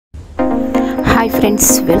Hi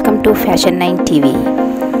friends, welcome to Fashion 9 TV.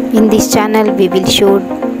 In this channel we will show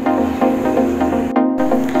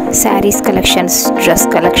sarees collections, dress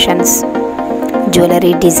collections,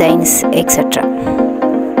 jewelry designs, etc.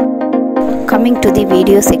 Coming to the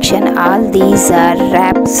video section, all these are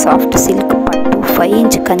wrap soft silk pattu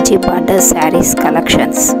 5-inch Kanchi border sarees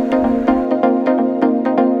collections.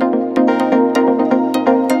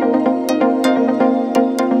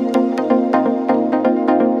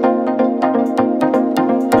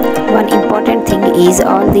 One important thing is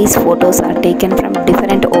all these photos are taken from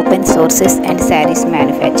different open sources and sarees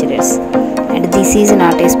manufacturers. And this is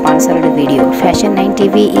not a sponsored video. Fashion 9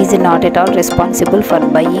 TV is not at all responsible for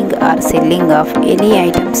buying or selling of any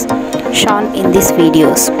items shown in these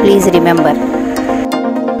videos. Please remember.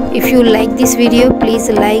 If you like this video, please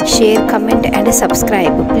like, share, comment and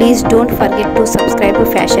subscribe. Please don't forget to subscribe to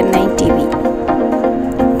Fashion 9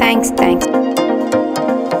 TV. Thanks.